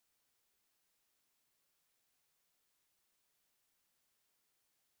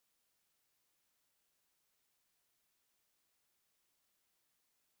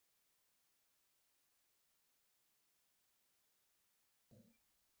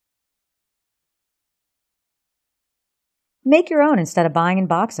Make your own instead of buying in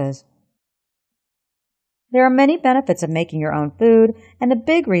boxes. There are many benefits of making your own food, and the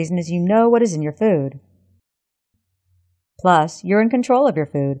big reason is you know what is in your food. Plus, you're in control of your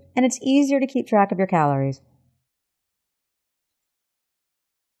food, and it's easier to keep track of your calories.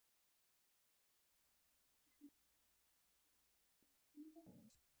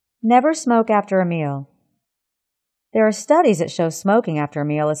 Never smoke after a meal. There are studies that show smoking after a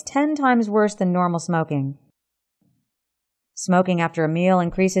meal is 10 times worse than normal smoking. Smoking after a meal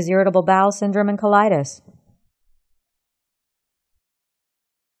increases irritable bowel syndrome and colitis.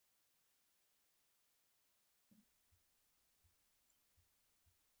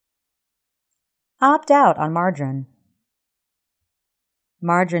 Opt out on margarine.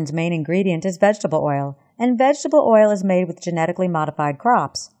 Margarine's main ingredient is vegetable oil, and vegetable oil is made with genetically modified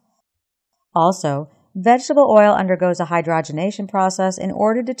crops. Also, vegetable oil undergoes a hydrogenation process in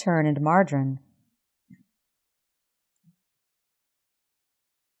order to turn into margarine.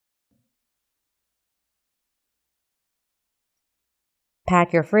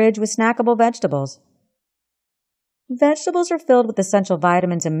 Pack your fridge with snackable vegetables. Vegetables are filled with essential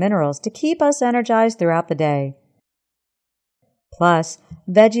vitamins and minerals to keep us energized throughout the day. Plus,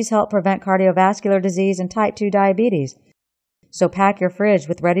 veggies help prevent cardiovascular disease and type 2 diabetes, so pack your fridge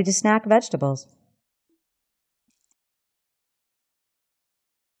with ready-to-snack vegetables.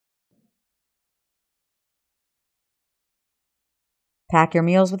 Pack your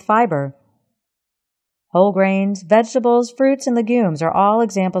meals with fiber. Whole grains, vegetables, fruits, and legumes are all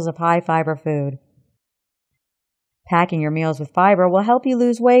examples of high-fiber food. Packing your meals with fiber will help you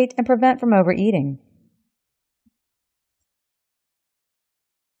lose weight and prevent from overeating.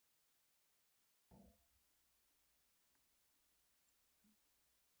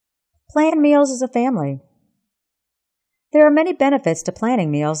 Plan meals as a family. There are many benefits to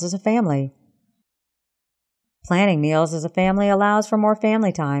planning meals as a family. Planning meals as a family allows for more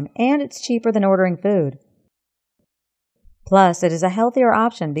family time, and it's cheaper than ordering food. Plus, it is a healthier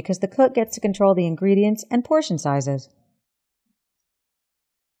option because the cook gets to control the ingredients and portion sizes.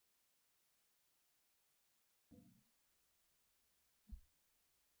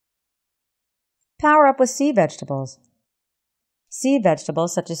 Power up with sea vegetables. Sea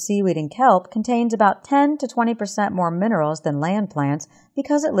vegetables such as seaweed and kelp contains about 10 to 20% more minerals than land plants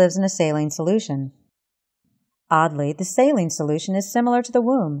because it lives in a saline solution. Oddly, the saline solution is similar to the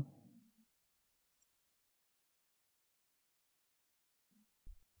womb.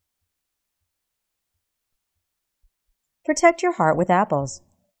 Protect your heart with apples.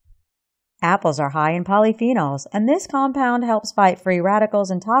 Apples are high in polyphenols, and this compound helps fight free radicals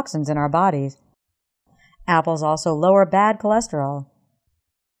and toxins in our bodies. Apples also lower bad cholesterol.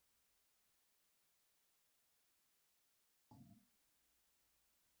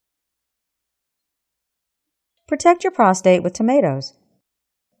 Protect your prostate with tomatoes.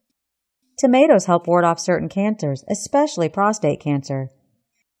 Tomatoes help ward off certain cancers, especially prostate cancer.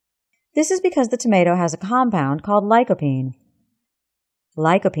 This is because the tomato has a compound called lycopene.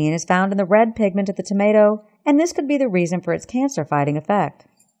 Lycopene is found in the red pigment of the tomato, and this could be the reason for its cancer-fighting effect.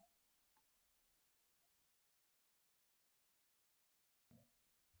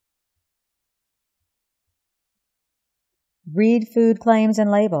 Read food claims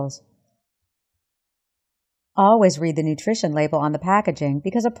and labels. Always read the nutrition label on the packaging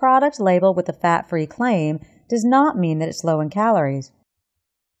because a product labeled with a fat-free claim does not mean that it's low in calories.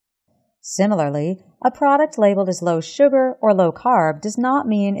 Similarly, a product labeled as low sugar or low carb does not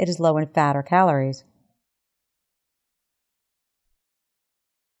mean it is low in fat or calories.